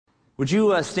Would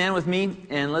you stand with me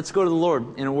and let's go to the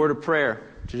Lord in a word of prayer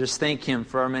to just thank Him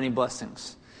for our many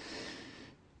blessings.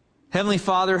 Heavenly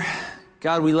Father,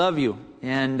 God, we love You,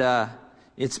 and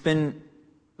it's been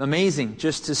amazing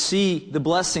just to see the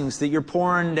blessings that You're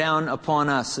pouring down upon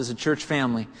us as a church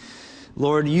family.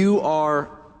 Lord, You are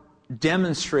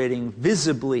demonstrating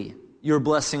visibly Your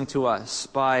blessing to us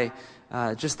by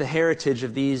just the heritage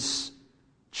of these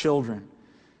children.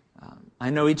 I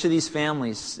know each of these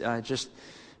families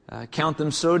count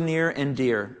them so near and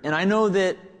dear. And I know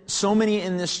that so many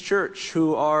in this church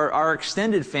who are our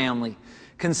extended family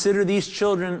consider these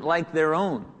children like their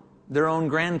own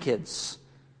grandkids,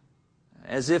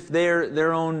 as if they're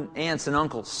their own aunts and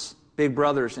uncles, big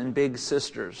brothers and big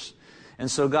sisters. And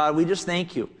so, God, we just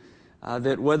thank You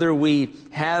that whether we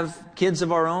have kids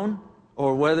of our own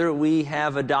or whether we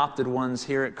have adopted ones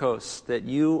here at Coast, that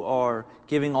You are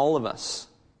giving all of us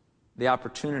the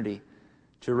opportunity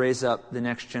to raise up the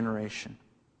next generation.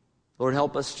 Lord,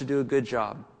 help us to do a good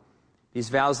job. These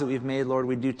vows that we've made, Lord,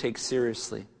 we do take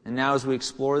seriously. And now as we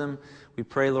explore them, we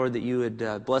pray, Lord, that You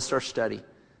would bless our study,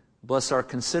 bless our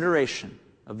consideration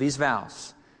of these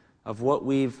vows, of what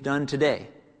we've done today,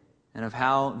 and of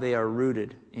how they are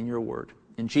rooted in Your Word.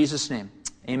 In Jesus' name,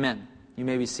 amen. You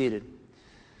may be seated.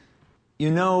 You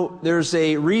know, there's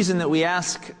a reason that we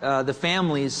ask the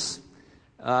families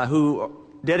who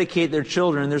dedicate their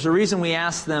children, there's a reason we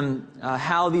ask them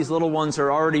how these little ones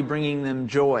are already bringing them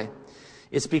joy.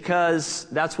 It's because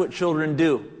that's what children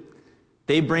do.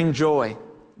 They bring joy.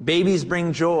 Babies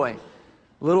bring joy.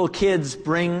 Little kids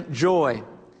bring joy.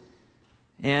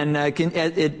 And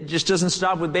it just doesn't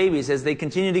stop with babies. As they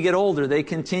continue to get older, they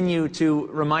continue to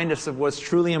remind us of what's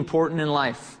truly important in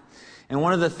life. And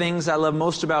one of the things I love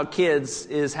most about kids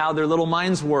is how their little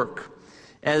minds work.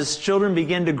 As children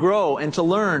begin to grow and to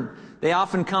learn, they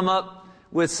often come up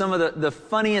with some of the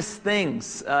funniest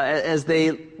things as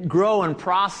they grow and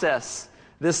process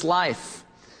this life.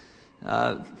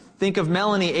 Think of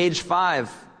Melanie, age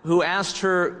 5, who asked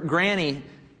her granny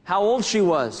how old she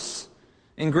was.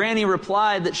 And Granny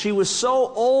replied that she was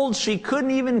so old she couldn't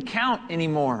even count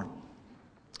anymore.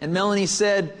 And Melanie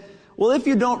said, well, if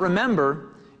you don't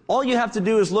remember, all you have to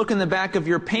do is look in the back of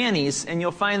your panties and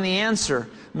you'll find the answer.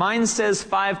 Mine says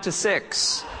 5 to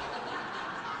 6.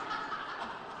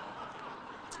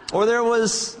 Or there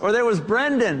was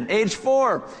Brendan, age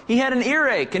 4. He had an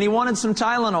earache and he wanted some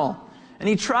Tylenol. And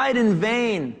he tried in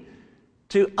vain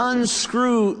to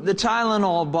unscrew the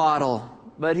Tylenol bottle,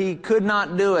 but he could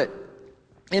not do it.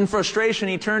 In frustration,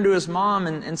 he turned to his mom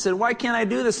and said, why can't I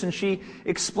do this? And she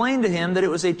explained to him that it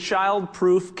was a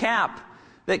child-proof cap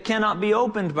that cannot be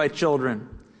opened by children.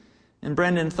 And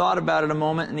Brendan thought about it a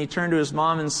moment and he turned to his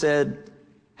mom and said,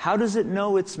 how does it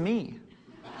know it's me?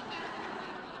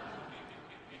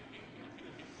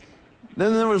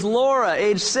 Then there was Laura,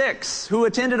 age 6, who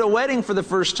attended a wedding for the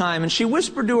first time, and she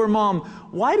whispered to her mom,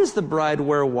 why does the bride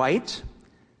wear white?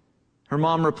 Her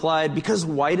mom replied, because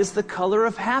white is the color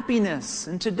of happiness,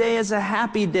 and today is a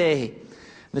happy day.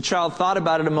 The child thought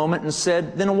about it a moment and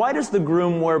said, then why does the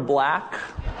groom wear black?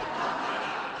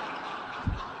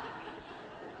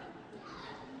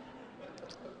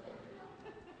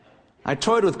 I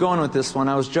toyed with going with this one.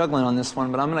 I was juggling on this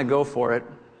one, but I'm going to go for it.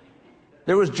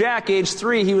 There was Jack, age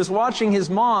 3. He was watching his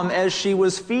mom as she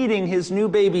was feeding his new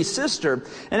baby sister.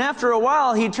 And after a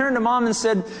while, he turned to Mom and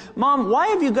said, Mom, why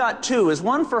have you got 2? Is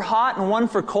one for hot and one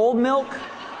for cold milk?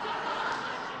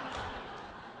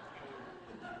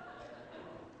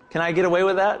 Can I get away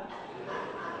with that?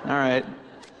 All right,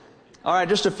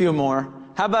 just a few more.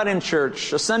 How about in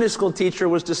church? A Sunday school teacher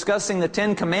was discussing the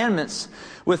 10 Commandments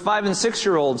with 5 and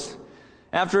 6-year-olds.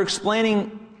 After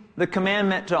explaining the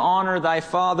commandment to honor thy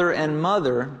father and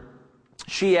mother,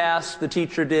 she asked, the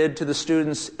teacher did, to the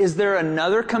students, is there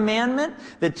another commandment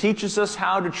that teaches us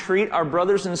how to treat our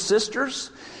brothers and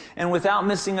sisters? And without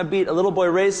missing a beat, a little boy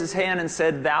raised his hand and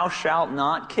said, thou shalt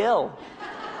not kill.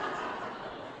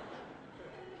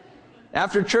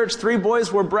 After church, 3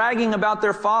 boys were bragging about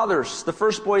their fathers. The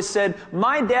first boy said,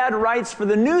 my dad writes for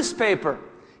the newspaper.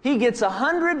 He gets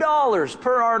 $100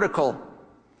 per article.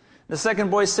 The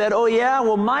second boy said, oh yeah,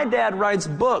 well my dad writes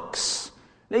books.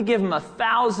 They give him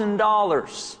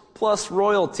 $1,000 plus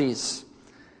royalties.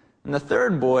 And the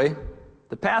third boy,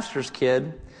 the pastor's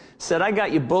kid, said, I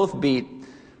got you both beat.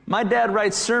 My dad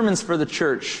writes sermons for the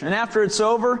church. And after it's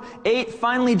over, 8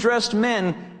 finely dressed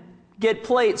men get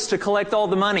plates to collect all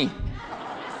the money.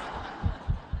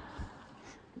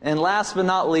 And last but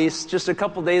not least, just a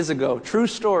couple days ago, true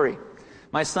story,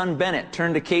 my son Bennett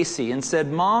turned to Casey and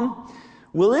said, Mom,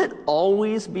 will it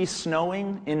always be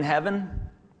snowing in heaven?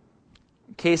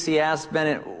 Casey asked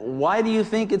Bennett, "Why do you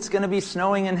think it's going to be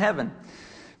snowing in heaven?"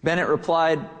 Bennett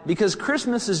replied, "Because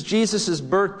Christmas is Jesus'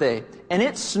 birthday, and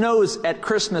it snows at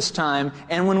Christmas time,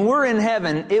 and when we're in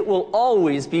heaven, it will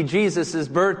always be Jesus'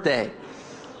 birthday."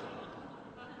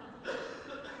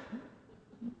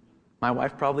 My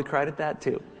wife probably cried at that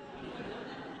too.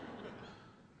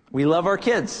 We love our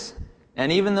kids,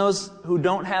 and even those who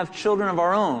don't have children of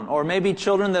our own, or maybe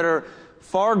children that are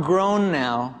far grown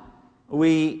now,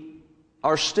 we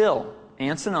are still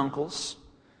aunts and uncles,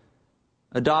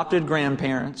 adopted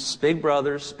grandparents, big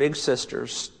brothers, big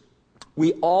sisters.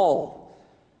 We all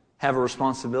have a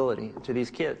responsibility to these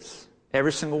kids,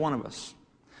 every single one of us.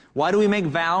 Why do we make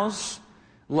vows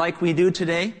like we do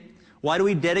today? Why do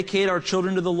we dedicate our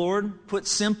children to the Lord? Put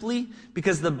simply,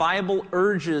 because the Bible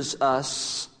urges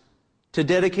us to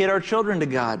dedicate our children to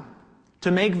God, to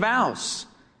make vows.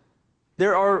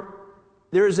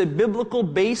 There is a biblical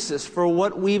basis for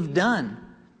what we've done.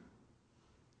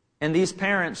 And these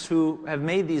parents who have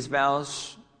made these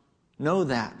vows know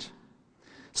that.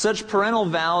 Such parental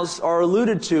vows are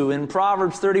alluded to in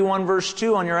Proverbs 31 verse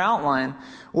 2 on your outline,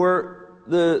 where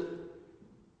the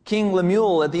King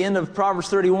Lemuel at the end of Proverbs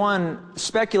 31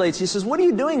 speculates. He says, "What are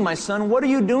you doing, my son? What are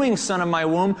you doing, son of my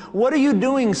womb? What are you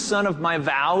doing, son of my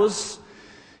vows?"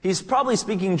 He's probably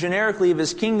speaking generically of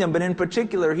his kingdom, but in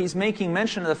particular, he's making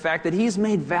mention of the fact that he's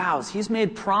made vows. He's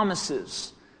made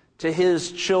promises to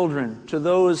his children, to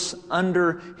those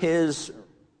under his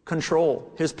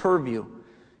control, his purview.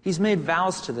 He's made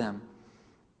vows to them.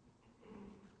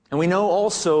 And we know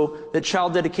also that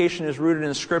child dedication is rooted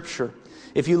in Scripture.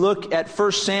 If you look at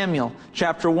 1 Samuel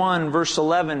chapter 1, verse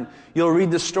 11, you'll read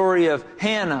the story of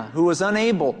Hannah, who was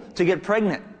unable to get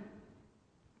pregnant.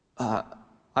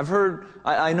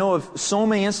 I know of so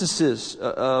many instances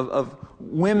of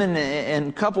women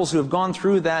and couples who have gone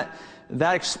through that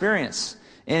experience.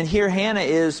 And here Hannah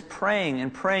is praying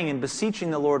and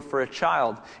beseeching the Lord for a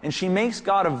child. And she makes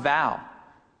God a vow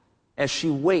as she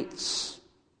waits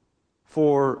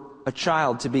for a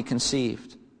child to be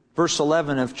conceived. Verse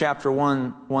 11 of chapter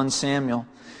 1 Samuel.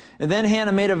 "And then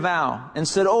Hannah made a vow and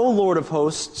said, 'O Lord of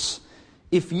hosts,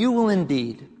 if you will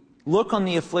indeed look on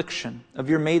the affliction of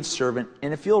your maidservant,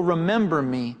 and if you'll remember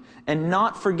me and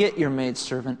not forget your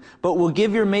maidservant, but will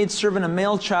give your maidservant a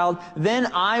male child, then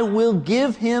I will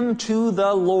give him to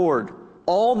the Lord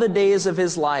all the days of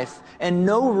his life, and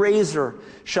no razor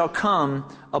shall come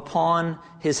upon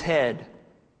his head.'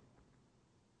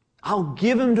 I'll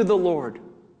give him to the Lord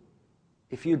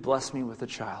if you'd bless me with a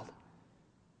child."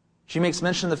 She makes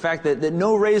mention of the fact that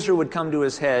no razor would come to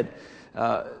his head.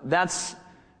 That's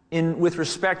with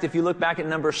respect, if you look back at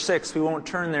number 6, we won't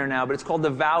turn there now, but it's called the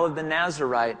vow of the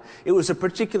Nazarite. It was a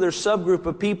particular subgroup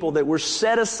of people that were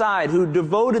set aside, who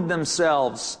devoted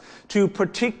themselves to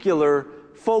particular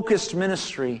focused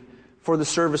ministry for the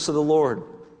service of the Lord.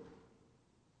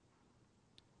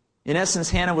 In essence,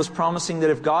 Hannah was promising that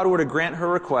if God were to grant her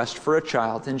request for a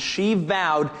child, then she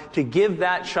vowed to give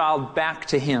that child back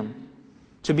to Him,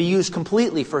 to be used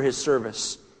completely for His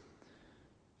service.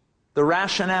 The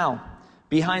rationale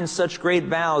behind such great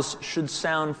vows should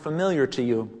sound familiar to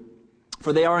you,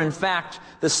 for they are in fact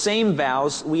the same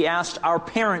vows we asked our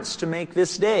parents to make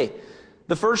this day.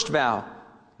 The first vow,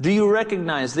 do you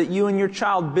recognize that you and your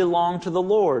child belong to the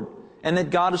Lord, and that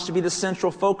God is to be the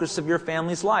central focus of your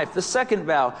family's life? The second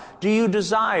vow, do you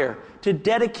desire to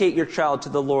dedicate your child to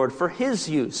the Lord for His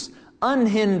use,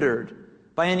 unhindered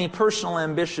by any personal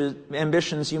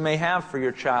ambitions you may have for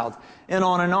your child? And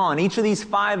on and on. Each of these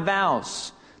 5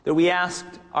 vows that we asked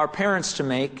our parents to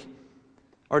make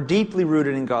are deeply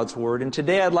rooted in God's Word. And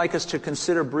today I'd like us to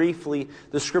consider briefly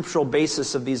the scriptural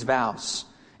basis of these vows.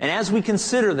 And as we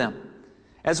consider them,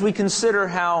 as we consider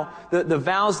how the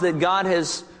vows that God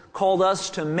has called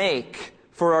us to make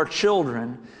for our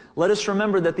children, let us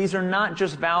remember that these are not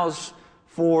just vows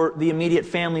for the immediate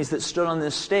families that stood on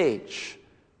this stage.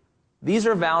 These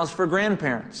are vows for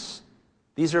grandparents.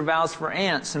 These are vows for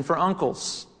aunts and for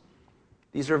uncles.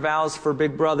 These are vows for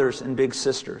big brothers and big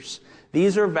sisters.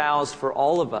 These are vows for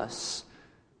all of us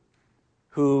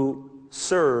who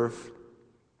serve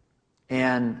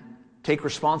and take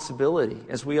responsibility,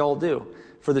 as we all do,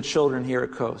 for the children here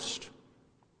at Coast.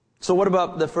 So what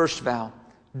about the first vow?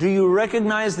 Do you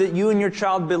recognize that you and your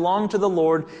child belong to the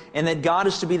Lord, and that God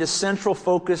is to be the central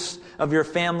focus of your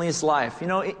family's life? You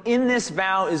know, in this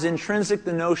vow is intrinsic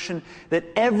the notion that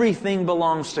everything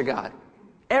belongs to God.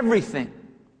 Everything.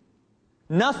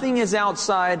 Nothing is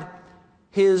outside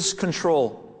His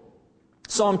control.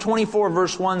 Psalm 24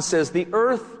 verse 1 says, "The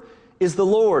earth is the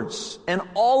Lord's, and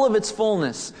all of its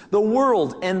fullness, the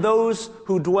world and those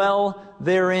who dwell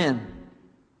therein."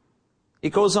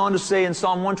 It goes on to say in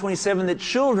Psalm 127 that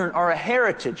children are a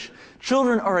heritage.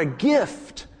 Children are a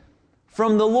gift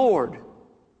from the Lord.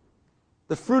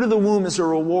 The fruit of the womb is a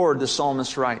reward, the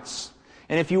psalmist writes.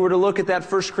 And if you were to look at that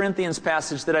 1 Corinthians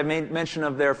passage that I made mention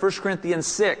of there, 1 Corinthians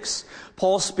 6,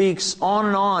 Paul speaks on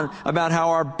and on about how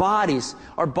our bodies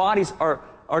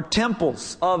are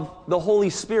temples of the Holy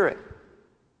Spirit.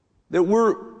 That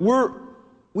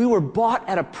we were bought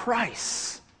at a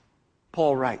price,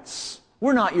 Paul writes.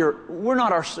 We're not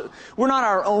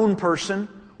our own person.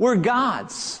 We're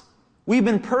God's. We've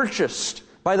been purchased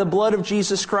by the blood of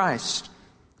Jesus Christ.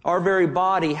 Our very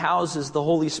body houses the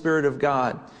Holy Spirit of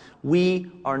God.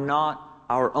 We are not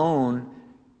our own,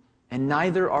 and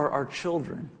neither are our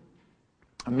children.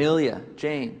 Amelia,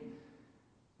 Jane,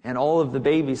 and all of the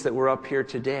babies that were up here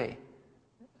today,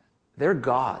 they're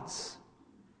God's.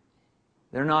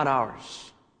 They're not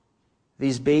ours.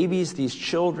 These babies, these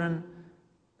children,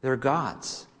 they're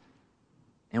God's.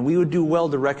 And we would do well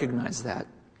to recognize that.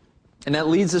 And that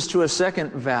leads us to a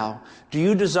second vow. Do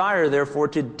you desire, therefore,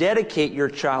 to dedicate your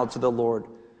child to the Lord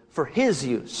for His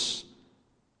use,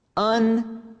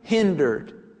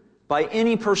 unhindered by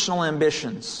any personal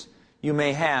ambitions you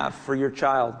may have for your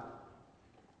child?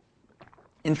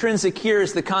 Intrinsic here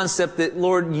is the concept that,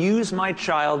 Lord, use my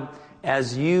child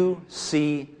as you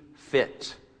see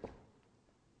fit.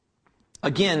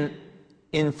 Again,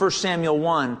 in 1 Samuel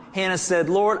 1, Hannah said,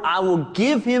 Lord, I will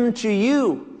give him to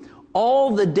you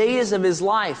all the days of his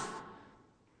life.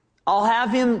 I'll have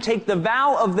him take the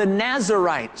vow of the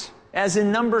Nazirite, as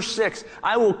in number 6.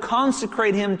 I will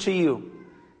consecrate him to you.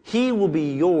 He will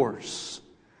be yours.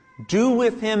 Do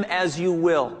with him as you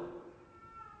will.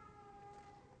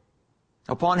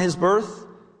 Upon his birth,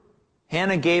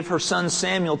 Hannah gave her son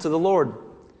Samuel to the Lord.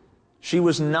 She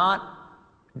was not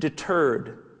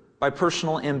deterred by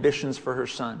personal ambitions for her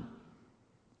son.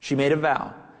 She made a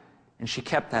vow, and she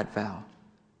kept that vow.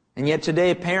 And yet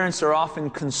today, parents are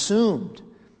often consumed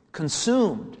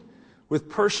with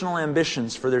personal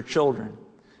ambitions for their children,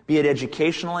 be it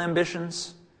educational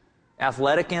ambitions,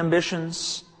 athletic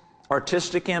ambitions,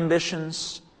 artistic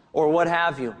ambitions, or what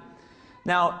have you.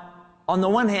 Now, on the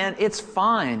one hand, it's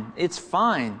fine. It's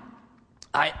fine.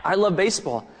 I love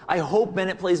baseball. I hope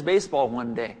Bennett plays baseball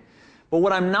one day. But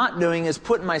what I'm not doing is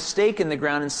putting my stake in the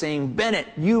ground and saying, Bennett,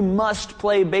 you must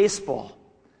play baseball.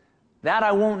 That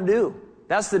I won't do.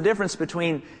 That's the difference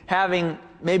between having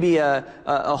maybe a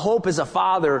hope as a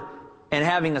father and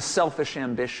having a selfish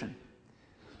ambition.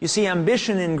 You see,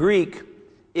 ambition in Greek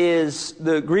is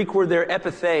the Greek word there,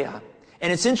 epitheia.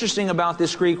 And it's interesting about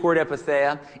this Greek word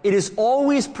epitheia. It is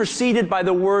always preceded by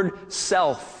the word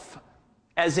self,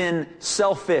 as in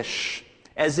selfish,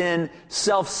 as in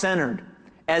self-centered,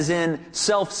 as in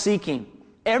self-seeking.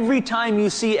 Every time you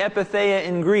see epitheia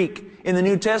in Greek in the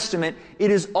New Testament,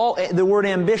 it is all the word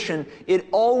ambition. It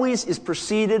always is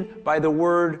preceded by the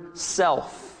word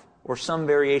self, or some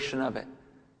variation of it.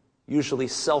 Usually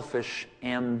selfish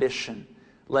ambition.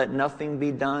 Let nothing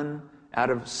be done out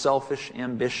of selfish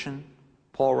ambition,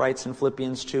 Paul writes in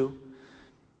Philippians 2.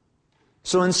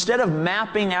 So instead of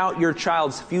mapping out your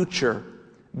child's future,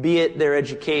 be it their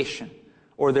education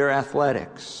or their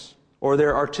athletics or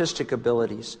their artistic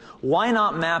abilities, why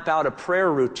not map out a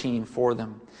prayer routine for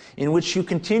them in which you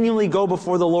continually go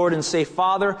before the Lord and say,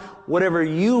 Father, whatever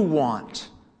you want,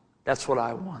 that's what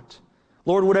I want.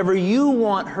 Lord, whatever you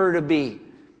want her to be,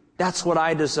 that's what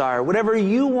I desire. Whatever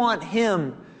you want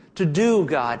him to do,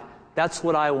 God, that's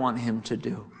what I want him to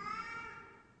do.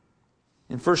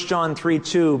 In 1 John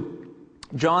 3:2,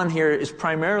 John here is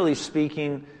primarily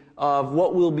speaking of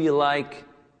what will be like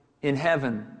in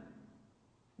heaven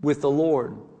with the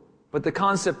Lord. But the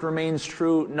concept remains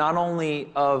true not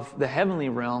only of the heavenly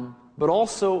realm, but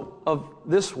also of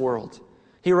this world.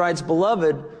 He writes,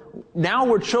 Beloved, now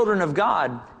we're children of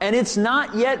God, and it's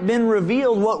not yet been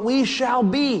revealed what we shall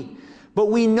be. But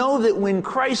we know that when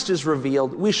Christ is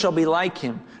revealed, we shall be like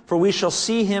him, for we shall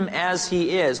see him as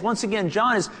he is. Once again,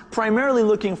 John is primarily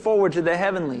looking forward to the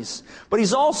heavenlies. But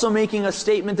he's also making a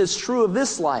statement that's true of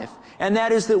this life, and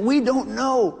that is that we don't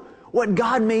know what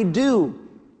God may do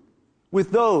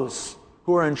with those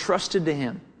who are entrusted to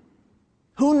him.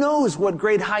 Who knows what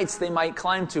great heights they might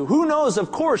climb to? Who knows,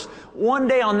 of course, one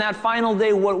day on that final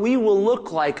day, what we will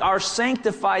look like, our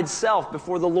sanctified self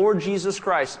before the Lord Jesus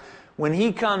Christ, when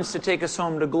he comes to take us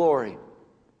home to glory.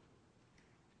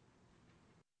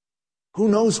 Who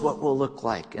knows what we'll look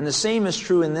like? And the same is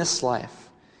true in this life.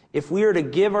 If we are to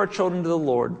give our children to the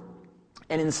Lord,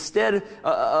 and instead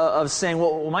of saying,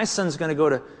 well, my son's going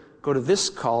to go to this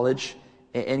college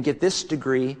and get this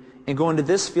degree and go into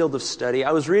this field of study.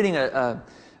 I was reading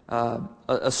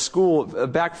a school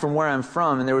back from where I'm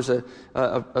from, and there was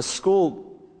a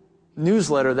school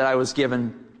newsletter that I was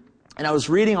given. And I was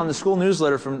reading on the school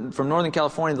newsletter from Northern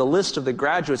California the list of the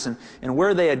graduates and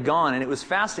where they had gone. And it was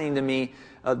fascinating to me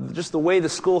just the way the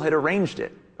school had arranged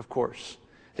it, of course.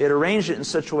 They had arranged it in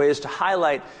such a way as to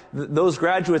highlight those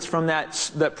graduates from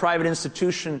that private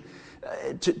institution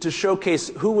to showcase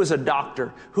who was a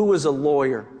doctor, who was a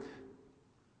lawyer.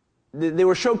 They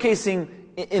were showcasing,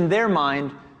 in their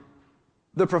mind,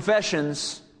 the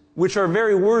professions which are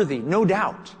very worthy, no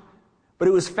doubt. But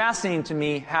it was fascinating to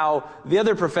me how the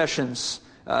other professions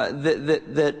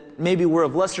that maybe were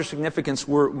of lesser significance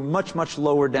were much, much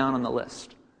lower down on the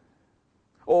list.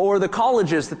 Or the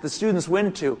colleges that the students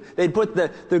went to. They'd put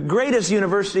the greatest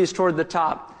universities toward the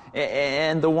top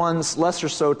and the ones lesser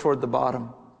so toward the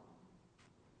bottom.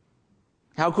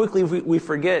 How quickly we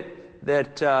forget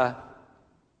that a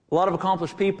lot of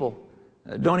accomplished people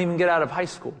don't even get out of high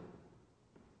school.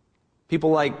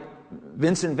 People like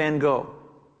Vincent van Gogh.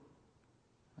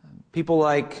 People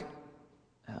like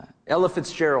Ella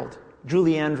Fitzgerald,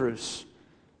 Julie Andrews,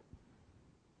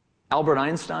 Albert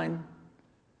Einstein,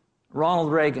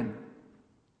 Ronald Reagan.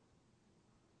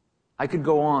 I could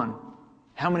go on.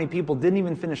 How many people didn't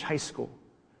even finish high school?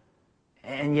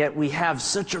 And yet we have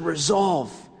such a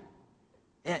resolve.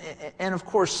 And of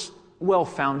course,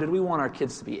 well-founded. We want our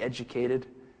kids to be educated.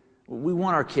 We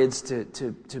want our kids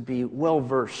to be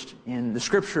well-versed in the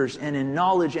Scriptures and in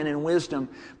knowledge and in wisdom.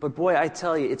 But boy, I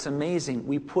tell you, it's amazing.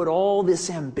 We put all this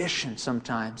ambition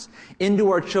sometimes into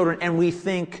our children, and we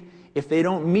think if they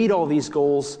don't meet all these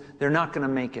goals, they're not going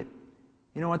to make it.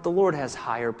 You know what? The Lord has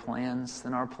higher plans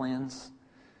than our plans.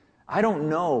 I don't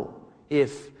know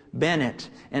if Bennett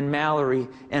and Mallory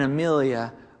and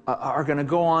Amelia are going to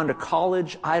go on to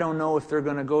college. I don't know if they're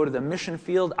going to go to the mission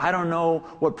field. I don't know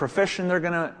what profession they're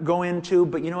going to go into.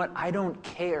 But you know what? I don't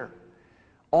care.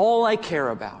 All I care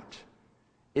about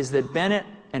is that Bennett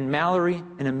and Mallory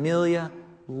and Amelia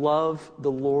love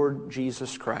the Lord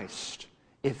Jesus Christ.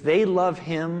 If they love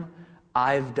Him,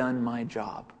 I've done my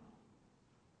job.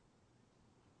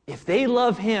 If they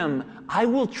love Him, I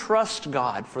will trust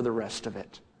God for the rest of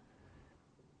it.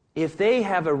 If they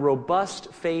have a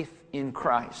robust faith in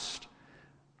Christ,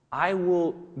 I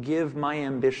will give my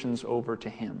ambitions over to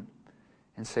Him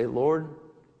and say, Lord,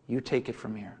 you take it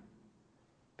from here.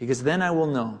 Because then I will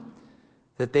know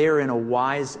that they are in a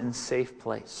wise and safe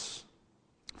place,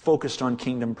 focused on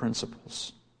kingdom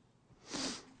principles.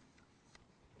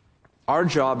 Our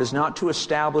job is not to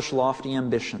establish lofty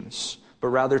ambitions, but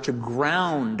rather to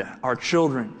ground our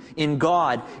children in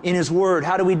God, in His Word.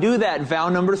 How do we do that? Vow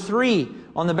number 3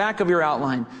 on the back of your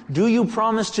outline. Do you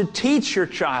promise to teach your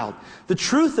child the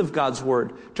truth of God's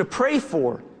Word, to pray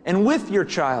for and with your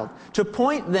child, to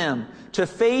point them to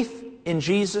faith in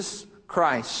Jesus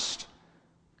Christ?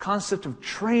 Concept of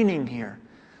training here,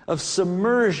 of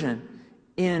submersion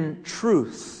in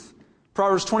truth.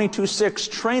 Proverbs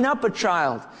 22:6, train up a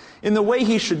child in the way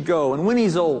he should go, and when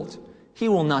he's old, he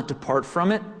will not depart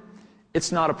from it.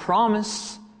 It's not a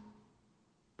promise,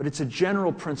 but it's a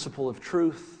general principle of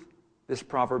truth, this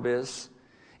proverb is.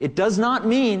 It does not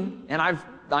mean, and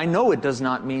I know it does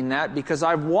not mean that, because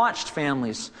I've watched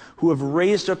families who have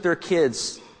raised up their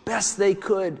kids best they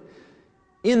could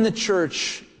in the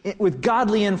church, with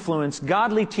godly influence,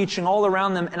 godly teaching all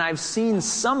around them, and I've seen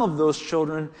some of those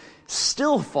children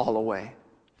still fall away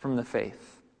from the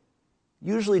faith.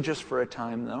 Usually just for a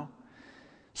time, though.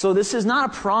 So this is not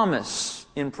a promise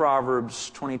in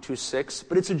Proverbs 22:6,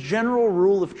 but it's a general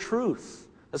rule of truth.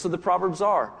 That's what the Proverbs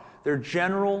are. They're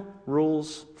general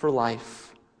rules for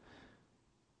life.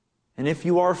 And if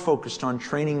you are focused on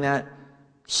training that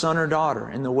son or daughter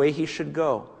in the way he should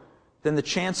go, then the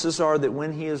chances are that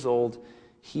when he is old,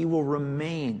 he will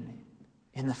remain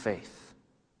in the faith.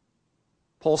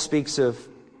 Paul speaks of,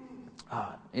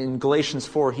 in Galatians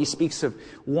 4, he speaks of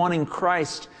wanting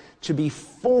Christ to be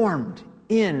formed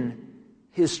in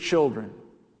his children,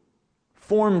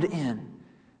 formed in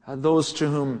those to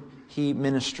whom he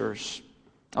ministers.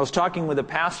 I was talking with a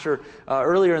pastor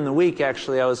earlier in the week,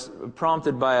 actually. I was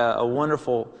prompted by a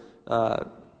wonderful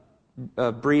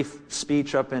brief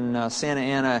speech up in Santa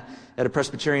Ana at a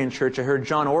Presbyterian church. I heard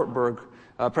John Ortberg,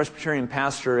 a Presbyterian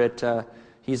pastor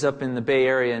he's up in the Bay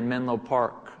Area in Menlo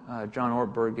Park. John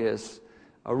Ortberg is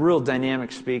a real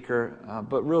dynamic speaker,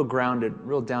 but real grounded,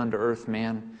 real down-to-earth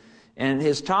man. And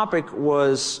his topic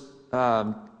was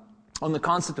on the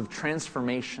concept of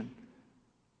transformation.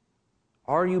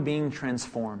 Are you being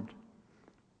transformed?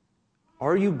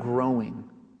 Are you growing?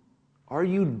 Are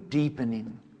you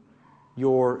deepening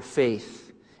your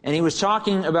faith? And he was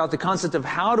talking about the concept of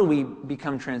how do we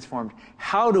become transformed?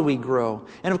 How do we grow?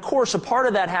 And of course, a part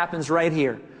of that happens right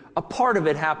here. A part of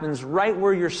it happens right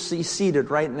where you're seated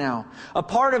right now. A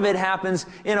part of it happens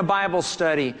in a Bible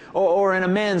study or in a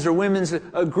men's or women's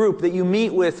group that you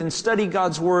meet with and study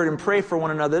God's Word and pray for one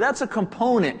another. That's a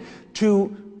component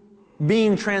to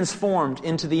being transformed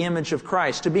into the image of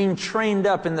Christ, to being trained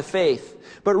up in the faith.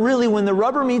 But really, when the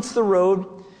rubber meets the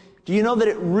road, do you know that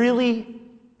it really,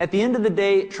 at the end of the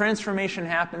day, transformation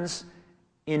happens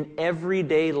in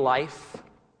everyday life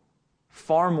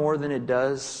far more than it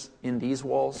does in these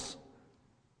walls?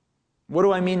 What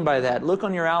do I mean by that? Look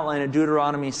on your outline at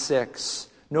Deuteronomy 6.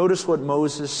 Notice what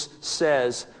Moses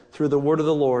says through the word of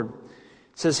the Lord.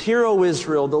 It says, "Hear, O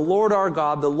Israel, the Lord our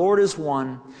God, the Lord is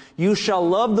one. You shall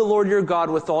love the Lord your God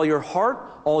with all your heart,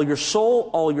 all your soul,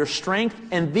 all your strength.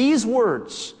 And these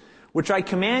words, which I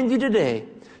command you today,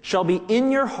 shall be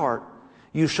in your heart.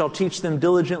 You shall teach them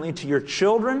diligently to your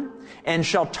children, and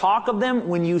shall talk of them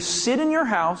when you sit in your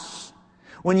house,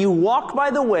 when you walk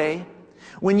by the way,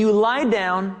 when you lie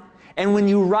down, and when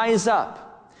you rise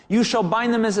up. You shall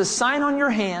bind them as a sign on your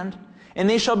hand, and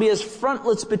they shall be as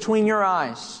frontlets between your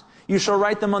eyes. You shall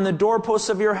write them on the doorposts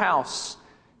of your house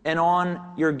and on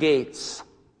your gates."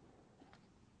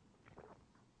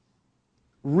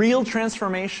 Real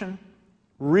transformation,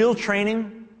 real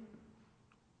training,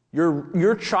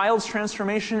 your child's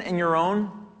transformation and your own,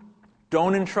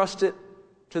 don't entrust it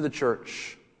to the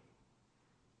church.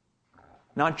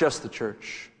 Not just the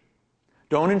church.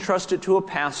 Don't entrust it to a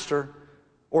pastor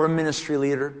or a ministry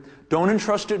leader. Don't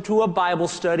entrust it to a Bible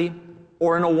study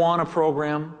or an Awana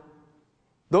program.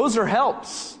 Those are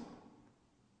helps.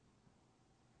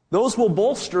 Those will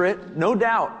bolster it, no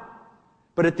doubt.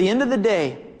 But at the end of the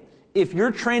day, if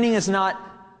your training is not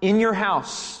in your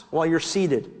house while you're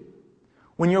seated,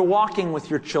 when you're walking with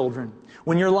your children,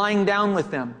 when you're lying down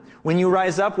with them, when you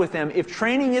rise up with them, if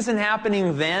training isn't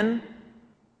happening then,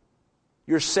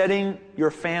 you're setting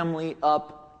your family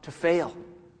up to fail.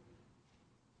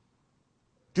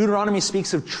 Deuteronomy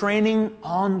speaks of training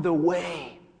on the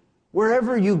way,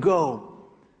 wherever you go.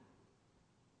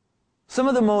 Some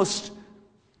of the most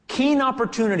keen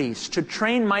opportunities to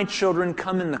train my children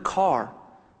come in the car.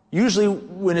 Usually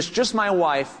when it's just my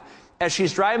wife, as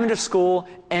she's driving to school,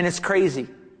 and it's crazy.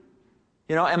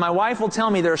 And my wife will tell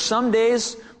me there are some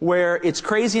days where it's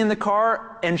crazy in the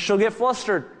car, and she'll get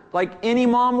flustered, like any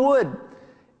mom would.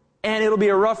 And it'll be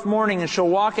a rough morning, and she'll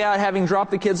walk out having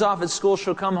dropped the kids off at school.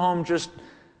 She'll come home just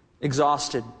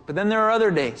exhausted. But then there are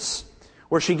other days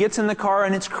where she gets in the car,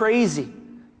 and it's crazy.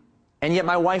 And yet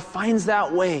my wife finds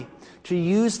that way to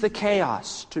use the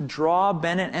chaos to draw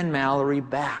Bennett and Mallory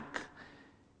back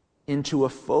into a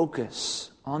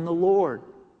focus on the Lord,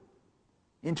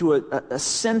 into a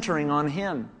centering on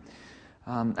Him.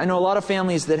 I know a lot of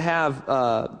families that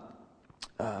have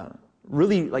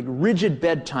really like rigid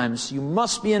bedtimes. You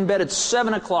must be in bed at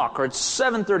 7 o'clock or at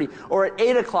 7:30 or at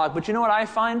 8 o'clock. But you know what I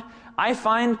find? I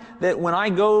find that when I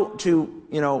go to,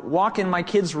 walk in my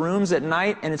kids' rooms at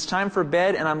night and it's time for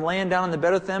bed and I'm laying down on the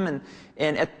bed with them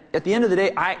and at the end of the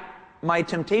day, my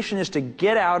temptation is to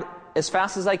get out as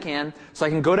fast as I can so I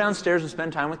can go downstairs and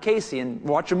spend time with Casey and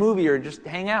watch a movie or just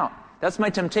hang out. That's my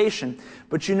temptation.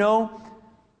 But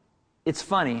it's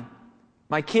funny.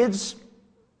 My kids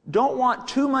don't want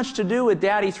too much to do with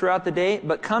Daddy throughout the day,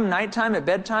 but come nighttime at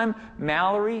bedtime,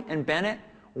 Mallory and Bennett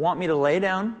want me to lay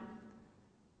down.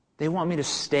 They want me to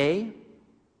stay.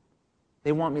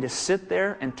 They want me to sit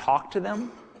there and talk to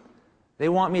them. They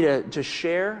want me to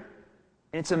share.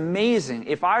 And it's amazing.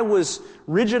 If I was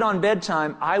rigid on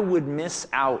bedtime, I would miss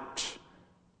out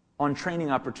on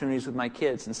training opportunities with my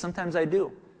kids. And sometimes I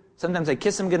do. Sometimes I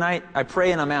kiss them goodnight, I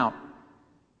pray, and I'm out.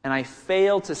 And I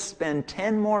fail to spend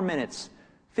 10 more minutes,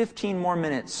 15 more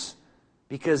minutes,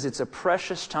 because it's a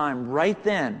precious time right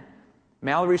then.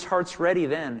 Mallory's heart's ready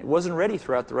then. It wasn't ready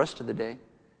throughout the rest of the day.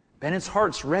 Bennett's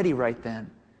heart's ready right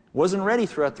then. It wasn't ready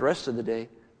throughout the rest of the day.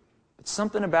 But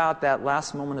something about that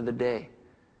last moment of the day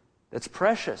that's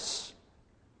precious.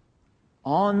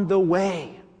 On the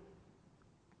way,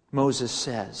 Moses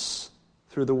says,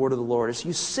 through the word of the Lord, as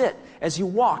you sit, as you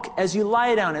walk, as you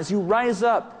lie down, as you rise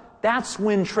up, that's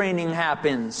when training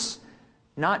happens,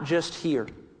 not just here.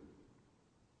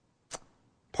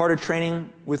 Part of training,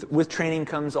 with training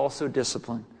comes also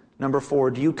discipline. Number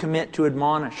 4, do you commit to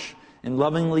admonish and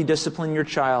lovingly discipline your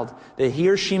child, that he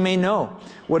or she may know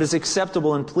what is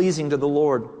acceptable and pleasing to the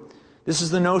Lord? This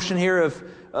is the notion here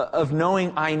of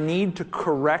knowing I need to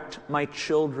correct my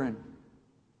children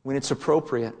when it's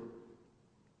appropriate.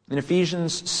 In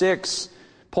Ephesians 6,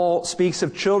 Paul speaks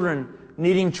of children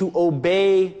needing to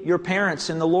obey your parents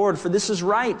in the Lord, for this is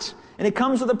right. And it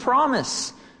comes with a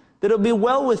promise that it'll be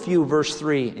well with you, verse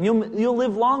 3, and you'll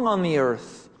live long on the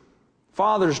earth.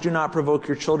 Fathers, do not provoke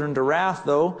your children to wrath,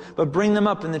 though, but bring them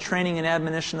up in the training and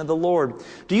admonition of the Lord.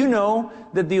 Do you know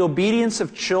that the obedience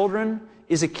of children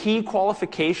is a key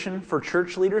qualification for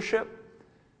church leadership?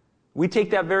 We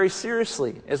take that very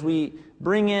seriously as we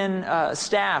bring in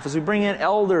staff, as we bring in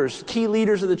elders, key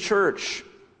leaders of the church.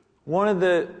 One of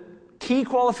the key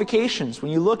qualifications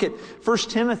when you look at 1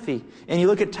 Timothy and you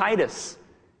look at Titus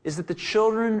is that the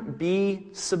children be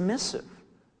submissive,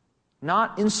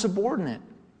 not insubordinate,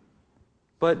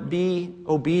 but be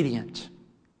obedient.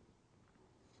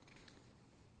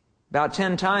 About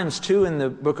 10 times, too, in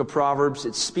the book of Proverbs,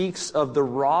 it speaks of the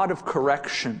rod of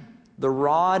correction. The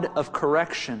rod of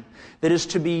correction that is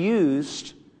to be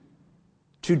used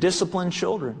to discipline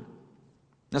children.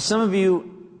 Now, some of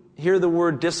you hear the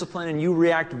word discipline and you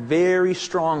react very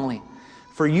strongly.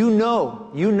 For you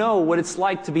know what it's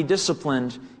like to be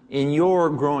disciplined in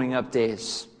your growing up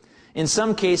days. In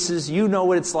some cases, you know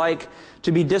what it's like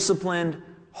to be disciplined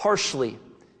harshly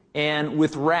and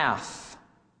with wrath.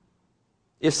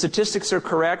 If statistics are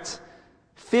correct,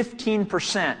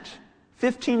 15%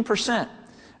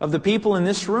 of the people in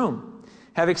this room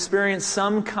have experienced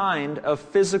some kind of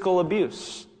physical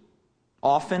abuse,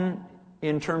 often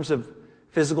in terms of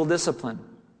physical discipline,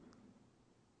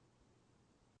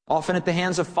 often at the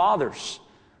hands of fathers,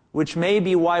 which may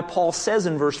be why Paul says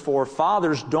in verse 4,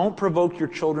 Fathers, don't provoke your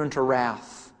children to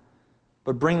wrath,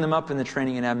 but bring them up in the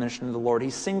training and admonition of the Lord. He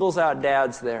singles out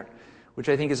dads there, which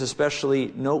I think is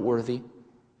especially noteworthy.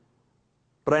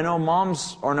 But I know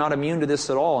moms are not immune to this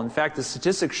at all. In fact, the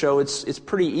statistics show it's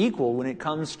pretty equal when it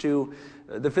comes to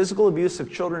the physical abuse of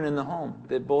children in the home,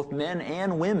 that both men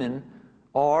and women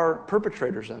are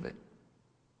perpetrators of it.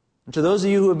 And to those of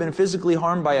you who have been physically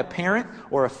harmed by a parent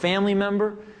or a family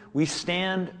member, we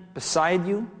stand beside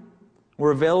you.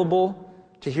 We're available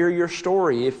to hear your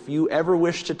story if you ever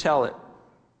wish to tell it,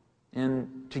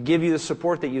 and to give you the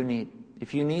support that you need,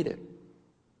 if you need it.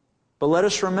 But let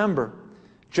us remember,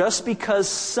 just because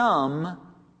some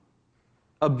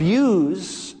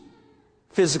abuse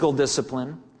physical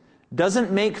discipline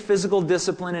doesn't make physical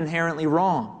discipline inherently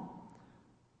wrong.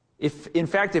 In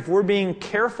fact, if we're being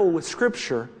careful with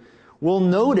Scripture, we'll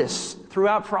notice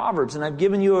throughout Proverbs, and I've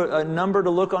given you a number to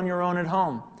look on your own at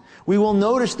home, we will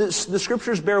notice that the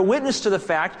Scriptures bear witness to the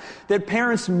fact that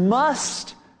parents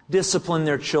must discipline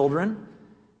their children.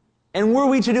 And were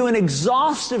we to do an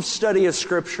exhaustive study of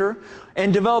Scripture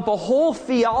and develop a whole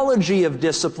theology of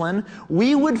discipline,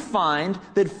 we would find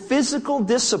that physical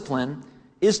discipline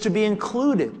is to be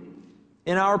included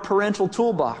in our parental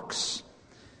toolbox.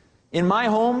 In my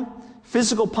home,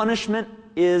 physical punishment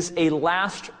is a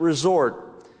last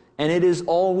resort, and it is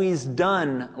always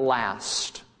done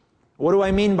last. What do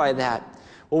I mean by that?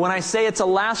 Well, when I say it's a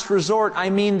last resort, I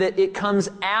mean that it comes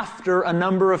after a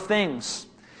number of things.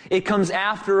 It comes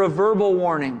after a verbal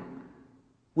warning,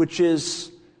 which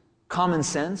is common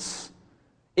sense.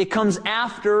 It comes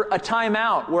after a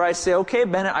timeout where I say, okay,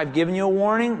 Bennett, I've given you a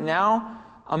warning. Now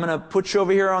I'm going to put you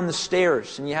over here on the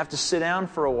stairs and you have to sit down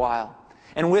for a while.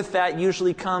 And with that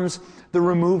usually comes the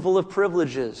removal of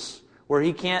privileges, where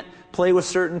he can't play with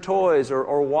certain toys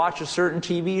or watch a certain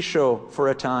TV show for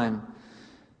a time.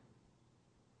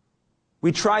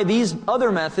 We try these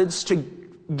other methods to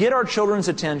get our children's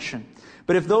attention.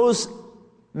 But if those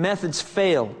methods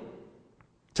fail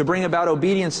to bring about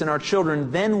obedience in our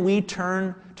children, then we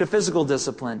turn to physical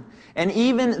discipline. And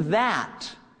even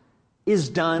that is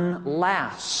done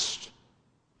last.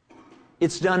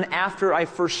 It's done after I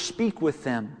first speak with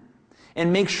them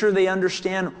and make sure they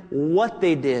understand what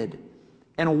they did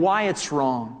and why it's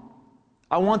wrong.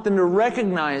 I want them to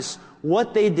recognize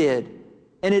what they did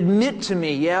and admit to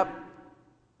me, yep,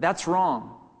 that's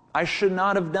wrong. I should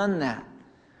not have done that.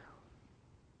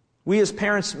 We as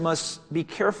parents must be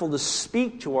careful to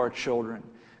speak to our children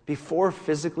before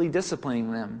physically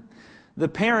disciplining them. The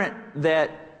parent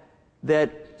that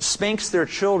spanks their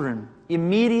children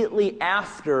immediately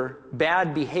after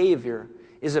bad behavior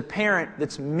is a parent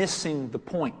that's missing the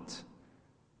point.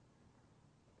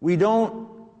 We don't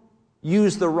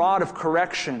use the rod of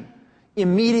correction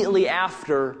immediately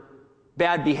after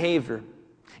bad behavior.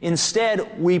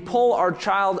 Instead, we pull our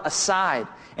child aside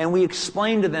and we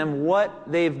explain to them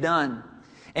what they've done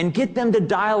and get them to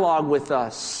dialogue with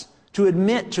us, to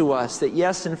admit to us that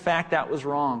yes, in fact, that was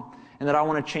wrong and that I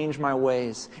want to change my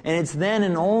ways. And it's then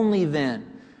and only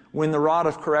then when the rod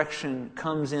of correction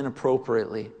comes in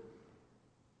appropriately.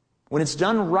 When it's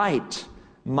done right,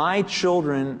 my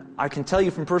children, I can tell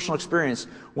you from personal experience,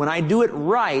 when I do it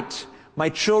right, my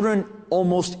children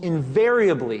almost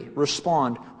invariably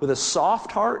respond with a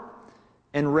soft heart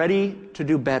and ready to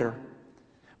do better.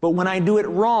 But when I do it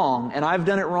wrong, and I've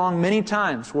done it wrong many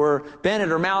times, where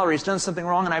Bennett or Mallory's done something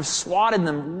wrong and I've swatted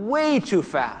them way too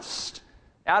fast,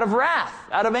 out of wrath,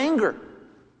 out of anger,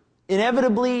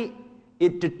 inevitably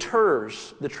it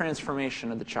deters the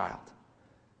transformation of the child.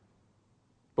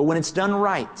 But when it's done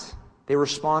right, they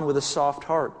respond with a soft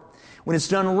heart. When it's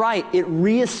done right, it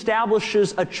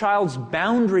reestablishes a child's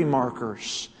boundary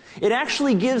markers. It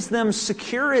actually gives them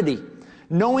security,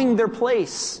 knowing their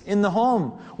place in the home,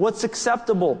 what's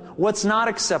acceptable, what's not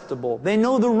acceptable. They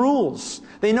know the rules.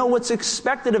 They know what's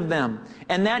expected of them.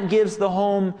 And that gives the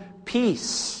home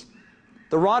peace.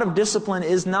 The rod of discipline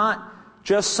is not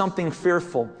just something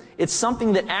fearful. It's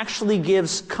something that actually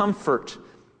gives comfort.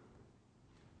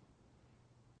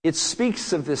 It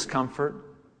speaks of this comfort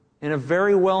in a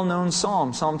very well-known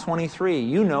psalm, Psalm 23.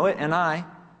 You know it, and I.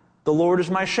 The Lord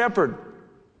is my shepherd.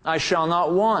 I shall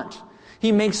not want.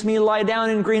 He makes me lie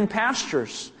down in green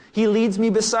pastures. He leads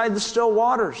me beside the still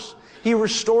waters. He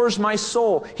restores my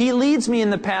soul. He leads me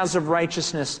in the paths of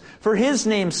righteousness for His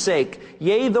name's sake.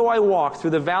 Yea, though I walk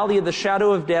through the valley of the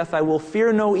shadow of death, I will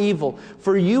fear no evil.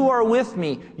 For you are with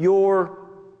me, your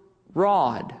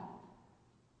rod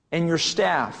and your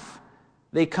staff,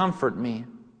 they comfort me.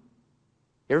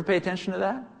 You ever pay attention to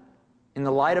that? In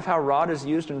the light of how rod is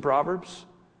used in Proverbs?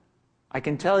 I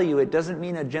can tell you it doesn't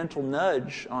mean a gentle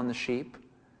nudge on the sheep.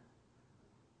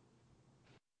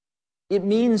 It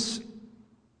means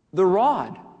the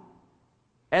rod.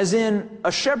 As in,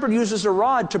 a shepherd uses a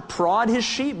rod to prod his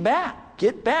sheep back.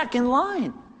 Get back in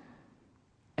line.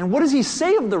 And what does he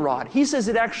say of the rod? He says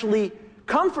it actually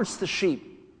comforts the sheep.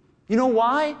 You know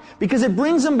why? Because it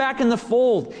brings them back in the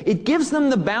fold. It gives them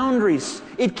the boundaries.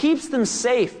 It keeps them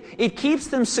safe. It keeps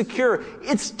them secure.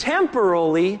 It's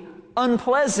temporarily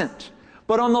unpleasant.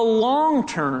 But on the long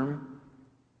term,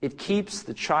 it keeps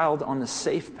the child on the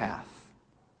safe path.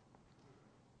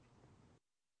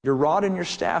 Your rod and your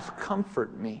staff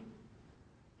comfort me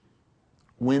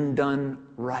when done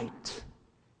right,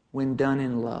 when done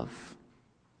in love.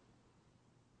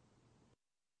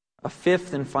 A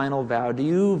fifth and final vow. Do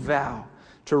you vow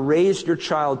to raise your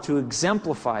child to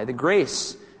exemplify the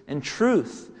grace and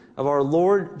truth of our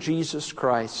Lord Jesus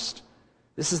Christ?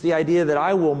 This is the idea that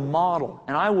I will model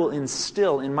and I will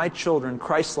instill in my children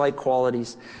Christ-like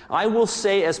qualities. I will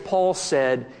say, as Paul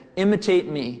said, imitate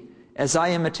me as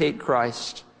I imitate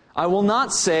Christ. I will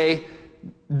not say,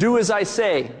 do as I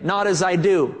say, not as I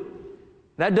do.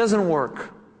 That doesn't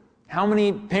work. How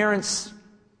many parents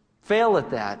fail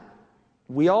at that?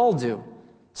 We all do.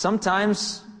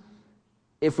 Sometimes,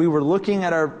 if we were looking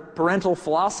at our parental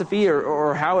philosophy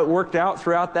or how it worked out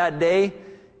throughout that day,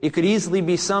 it could easily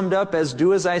be summed up as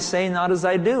do as I say, not as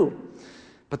I do.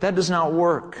 But that does not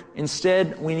work.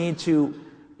 Instead, we need to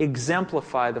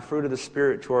exemplify the fruit of the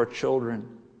Spirit to our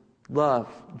children. Love,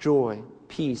 joy,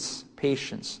 peace,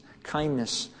 patience,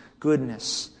 kindness,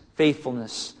 goodness,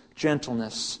 faithfulness,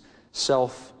 gentleness,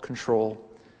 self-control.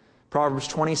 Proverbs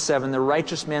 27, the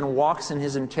righteous man walks in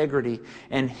his integrity,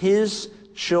 and his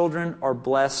children are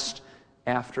blessed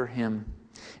after him.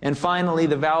 And finally,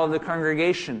 the vow of the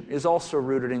congregation is also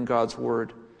rooted in God's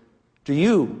Word. Do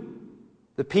you,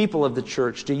 the people of the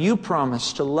church, do you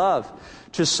promise to love,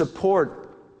 to support,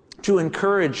 to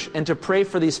encourage, and to pray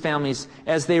for these families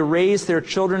as they raise their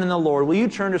children in the Lord? Will you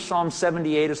turn to Psalm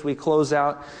 78 as we close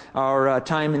out our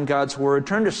time in God's Word?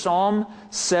 Turn to Psalm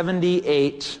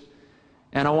 78.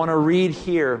 And I want to read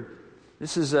here.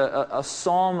 This is a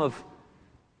psalm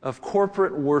of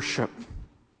corporate worship.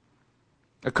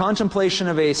 A contemplation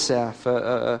of Asaph,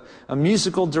 a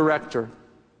musical director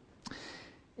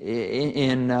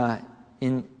in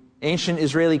ancient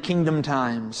Israeli kingdom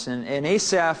times. And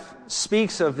Asaph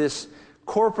speaks of this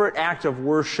corporate act of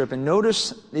worship. And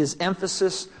notice his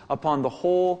emphasis upon the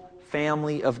whole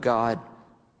family of God.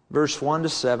 Verse 1 to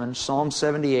 7, Psalm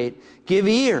 78. Give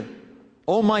ear,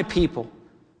 O my people,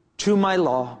 to my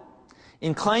law.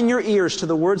 Incline your ears to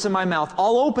the words of my mouth.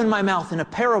 I'll open my mouth in a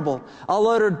parable. I'll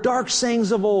utter dark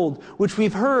sayings of old, which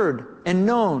we've heard and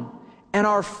known, and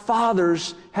our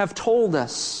fathers have told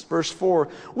us. Verse 4,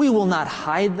 we will not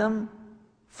hide them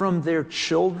from their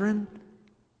children,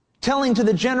 telling to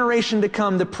the generation to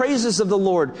come the praises of the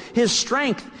Lord, His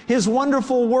strength, His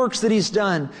wonderful works that He's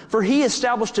done. For He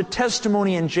established a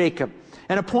testimony in Jacob,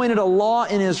 and appointed a law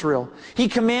in Israel.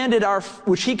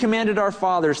 Which He commanded our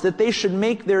fathers, that they should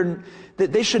make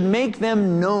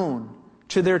them known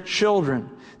to their children,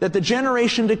 that the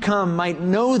generation to come might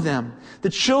know them, the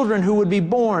children who would be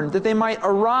born, that they might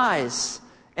arise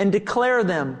and declare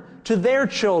them to their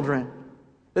children,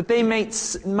 that they might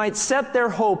set their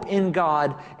hope in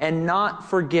God and not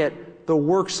forget the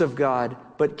works of God,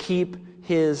 but keep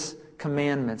His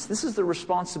commandments. This is the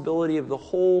responsibility of the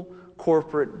whole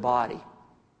corporate body.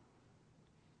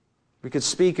 We could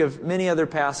speak of many other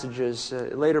passages,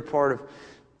 later part of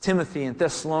Timothy and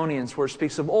Thessalonians, where it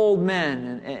speaks of old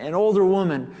men and older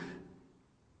women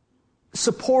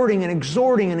supporting and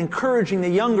exhorting and encouraging the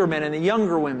younger men and the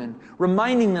younger women,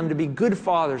 reminding them to be good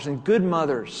fathers and good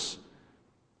mothers,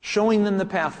 showing them the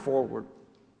path forward.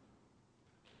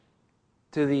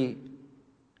 To the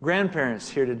grandparents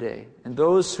here today and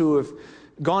those who have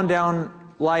gone down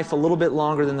life a little bit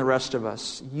longer than the rest of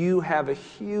us, you have a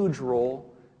huge role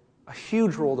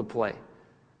to play.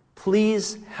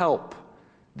 Please help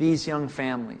these young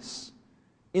families.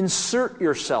 Insert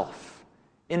yourself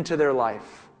into their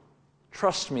life.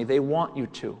 Trust me, they want you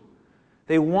to.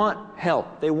 They want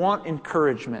help. They want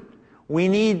encouragement. We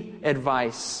need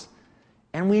advice.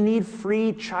 And we need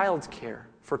free childcare,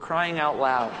 for crying out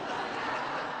loud.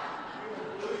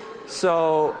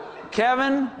 So,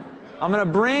 Kevin, I'm going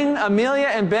to bring Amelia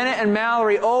and Bennett and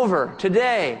Mallory over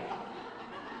today.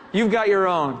 You've got your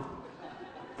own.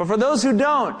 But for those who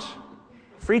don't,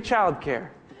 free childcare.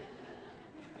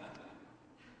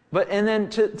 And then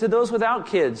to those without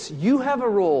kids, you have a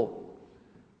role.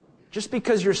 Just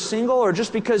because you're single or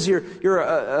just because you're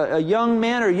a young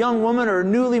man or a young woman or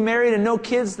newly married and no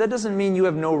kids, that doesn't mean you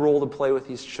have no role to play with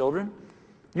these children.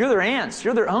 You're their aunts.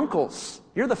 You're their uncles.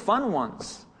 You're the fun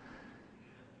ones.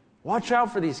 Watch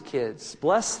out for these kids.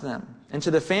 Bless them. And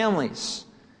to the families,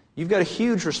 you've got a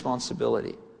huge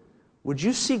responsibility. Would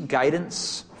you seek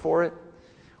guidance for it?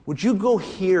 Would you go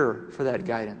here for that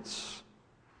guidance?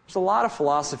 There's a lot of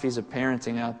philosophies of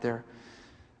parenting out there.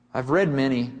 I've read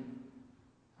many.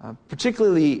 I'm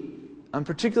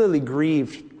particularly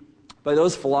grieved by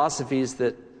those philosophies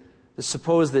that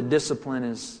suppose that discipline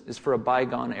is for a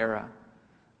bygone era.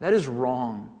 That is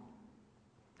wrong.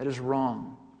 That is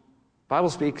wrong. The Bible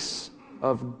speaks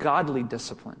of godly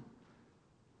discipline.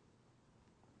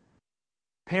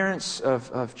 Parents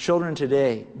of children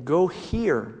today, go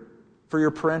here for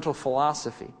your parental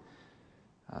philosophy.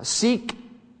 Seek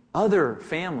other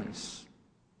families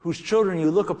whose children you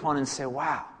look upon and say,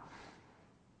 wow,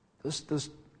 those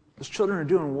children are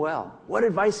doing well. What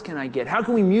advice can I get? How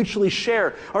can we mutually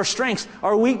share our strengths,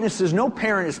 our weaknesses? No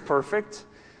parent is perfect.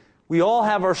 We all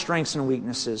have our strengths and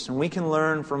weaknesses, and we can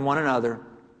learn from one another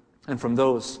and from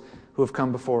those who have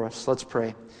come before us. Let's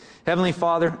pray. Heavenly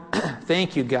Father,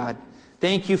 thank you, God.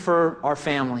 Thank you for our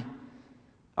family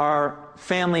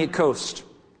at Coast.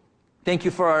 Thank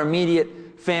you for our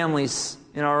immediate families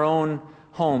in our own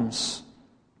homes.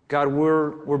 God,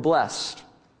 we're blessed.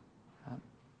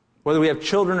 Whether we have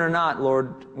children or not,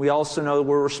 Lord, we also know that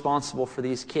we're responsible for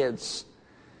these kids.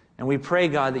 And we pray,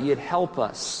 God, that you'd help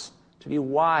us to be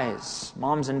wise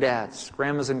moms and dads,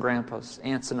 grandmas and grandpas,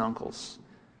 aunts and uncles,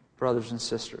 brothers and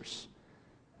sisters.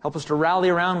 Help us to rally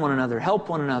around one another, help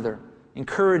one another,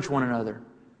 encourage one another,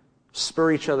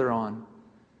 spur each other on.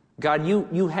 God,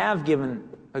 you have given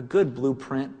a good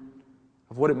blueprint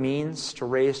of what it means to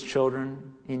raise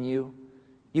children in you.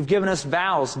 You've given us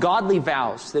vows, godly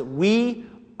vows, that we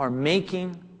are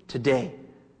making today,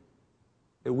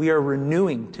 that we are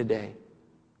renewing today.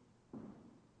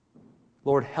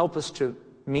 Lord, help us to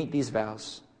meet these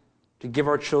vows, to give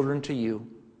our children to you,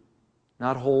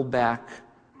 not hold back,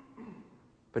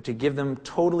 but to give them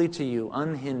totally to you,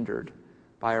 unhindered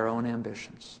by our own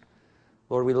ambitions.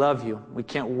 Lord, we love you. We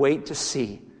can't wait to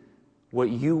see what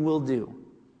you will do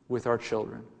with our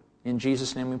children. In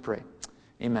Jesus' name we pray.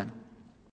 Amen.